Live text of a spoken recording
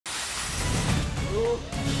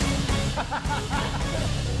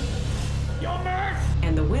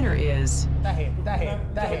And the winner is... Tehén.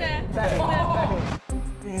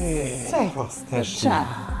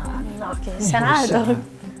 Na, készen álltok?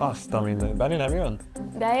 Azt a mindent. Benni nem jön?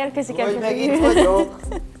 De érkezik Hogy meg itt vagyok.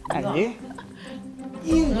 Ennyi?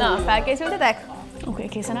 Na, felkészültetek? Oké,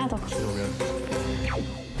 készen álltok?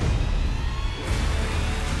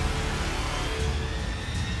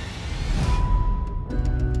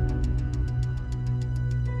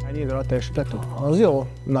 Ennyi idő alatt teljesítettük? Az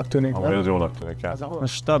jónak tűnik. Ahogy az jónak tűnik, hát.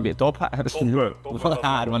 Most stabil, top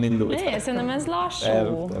 3 indult. Né, szerintem ez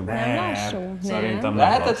lassú. Nem lassú. Szerintem nem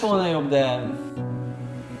Lehetett lassú. volna jobb, de...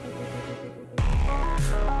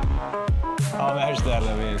 A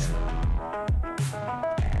mesterlövész.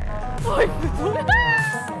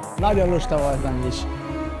 Nagyon lusta voltam is.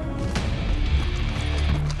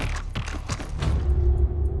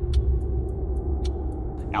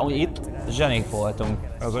 Ja, itt zsenik voltunk.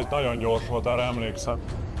 Ez egy nagyon gyors volt, erre emlékszem.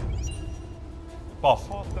 Paf.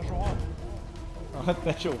 Hát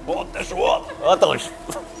tesó. Ott tesó. 6-os.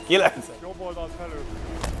 9. Jobb oldalt felül.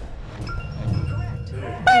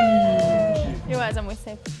 Jó, ez amúgy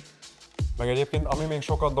szép. Meg egyébként, ami még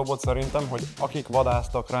sokat dobott szerintem, hogy akik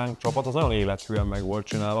vadáztak ránk csapat, az nagyon élethűen meg volt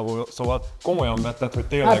csinálva, szóval komolyan vetted, hogy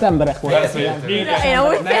tényleg... Hát emberek voltak. Én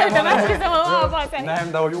amúgy féltem, esküszöm a balfán.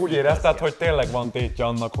 Nem, de hogy úgy érezted, hogy tényleg van tétje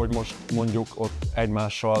annak, hogy most mondjuk ott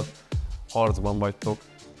egymással harcban vagytok.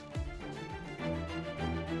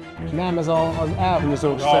 Nem, ez az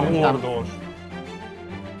elhúzós A szerintem. hordós.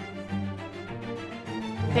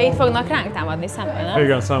 De itt fognak ránk támadni szemben, nem?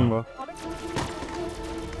 Igen, szemben.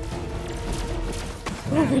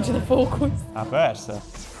 Micsoda fókusz. Hát persze.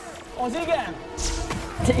 Az igen!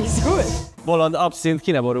 Te izgulsz? Bolond abszint,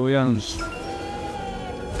 ki ne boruljon.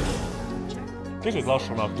 Kicsit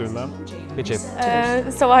lassúnak tűn, nem? Kicsit.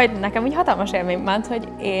 Szóval, hogy nekem úgy hatalmas élmény ment, hogy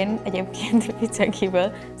én egyébként viccen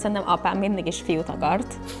kívül szerintem apám mindig is fiút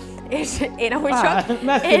akart. És én amúgy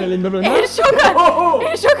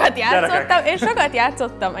én sokat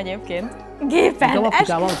játszottam egyébként. Gépen. Nekem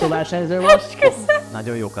apukám autóversenyző volt.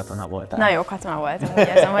 Nagyon jó katona voltál. Nagyon jó katona voltam, úgy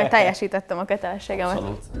érzem, hogy teljesítettem a kötelességemet.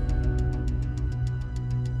 Abszolút.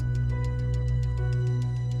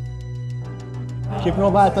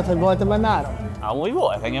 Kipróbáltad, hogy voltam benne ára? Amúgy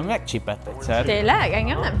volt, engem megcsipett egyszer. Tényleg?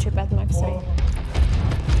 Engem nem csipett meg szerint.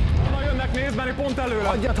 Na jönnek, nézd, Benni, pont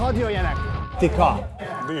előle! Hadd jöjjenek! Tika!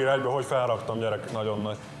 Dír egybe, hogy felraktam, gyerek, nagyon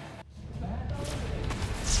nagy.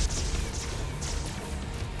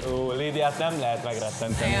 Ó, Lidiát nem lehet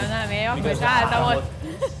megrettenteni. Igen, nem, én akkor is álltam ott.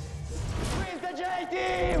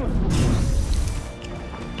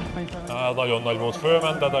 Ez nagyon nagy volt,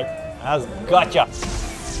 fölmentetek. Ez gatya!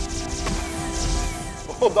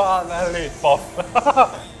 Oda áll mellé, paf!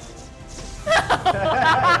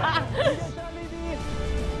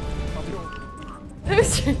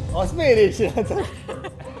 Az miért is csináltad?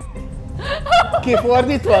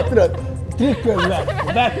 Kifordítva, tudod? Trükközve,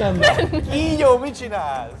 vettem be. Így jó, mit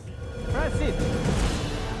csinálsz?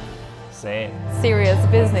 Szép. Serious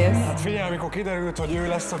business. Hát figyelj, amikor kiderült, hogy ő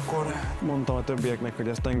lesz, akkor mondtam a többieknek, hogy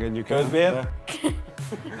ezt engedjük el. Közbér?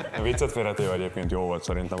 A viccet félretéve egyébként jó volt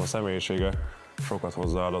szerintem, a személyisége sokat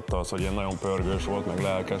hozzáadott az, hogy ilyen nagyon pörgős volt, meg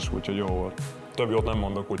lelkes, úgyhogy jó volt. Több jót nem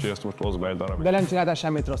mondok, úgyhogy ezt most hozz be egy darabig. De nem csináltál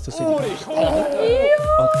semmit rossz a City.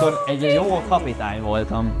 Akkor egy jó kapitány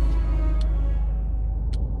voltam.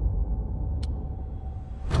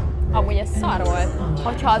 Amúgy ez szar volt.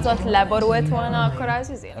 Hogyha az ott leborult volna, akkor az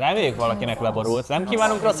üzél. Reméljük valakinek leborult. Nem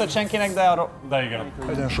kívánunk rosszat senkinek, de arra... De igen.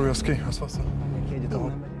 Egyensúlyoz ki, azt faszol.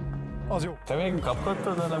 Az jó. Te még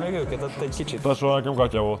kapkodtad, de még őket ott egy kicsit. Tasról nekem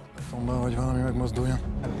gatya volt. Szomba, hogy valami megmozduljon.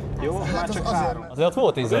 Jó, már csak azért. Azért ott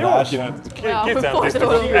volt izzadás. Kicentrisztikus,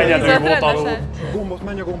 egyedül volt alul. Gombot,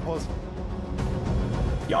 menj a gombhoz.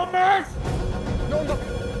 Nyomd meg!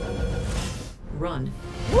 Run.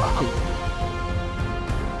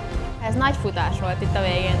 Ez nagy futás volt itt a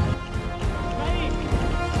végén.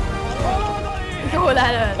 Jól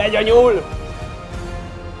előtt. Megy a nyúl!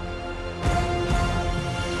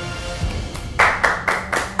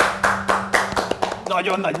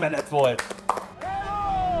 Nagyon nagy menet volt.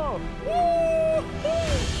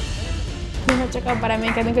 Mi csak abban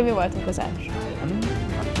reménykedünk, hogy mi voltunk az első.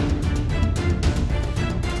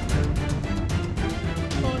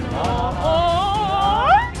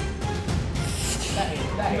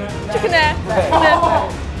 Csak ne!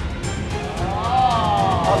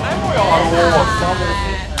 Nem olyan volt!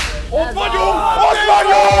 Ott vagyunk! Ott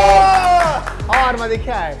vagyunk! Harmadik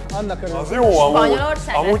hely! Annak örülök. Az jó amúgy.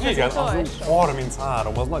 Spanyolország Amúgy lesz igen, az az utolsó. úgy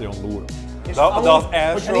 33, az nagyon durva. De az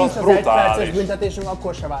első hogyha az nincs az 1 perces brutális. büntetésünk,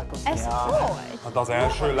 akkor se változtunk. Ez hogy? De az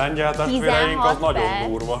első lengyel testvéreink az 16 nagyon perc.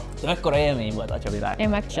 durva. Mekkora élmény volt, atyavilág. Én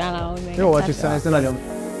megcsinálom, hogy még Jó volt egyszer. visszanézni, nagyon.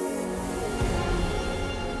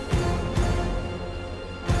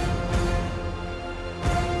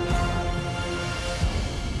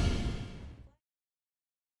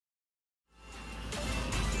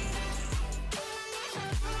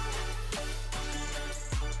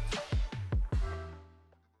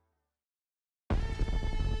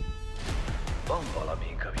 Van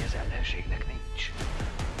valamink, ami az ellenségnek nincs.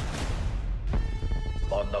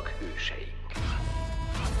 Vannak hőseink.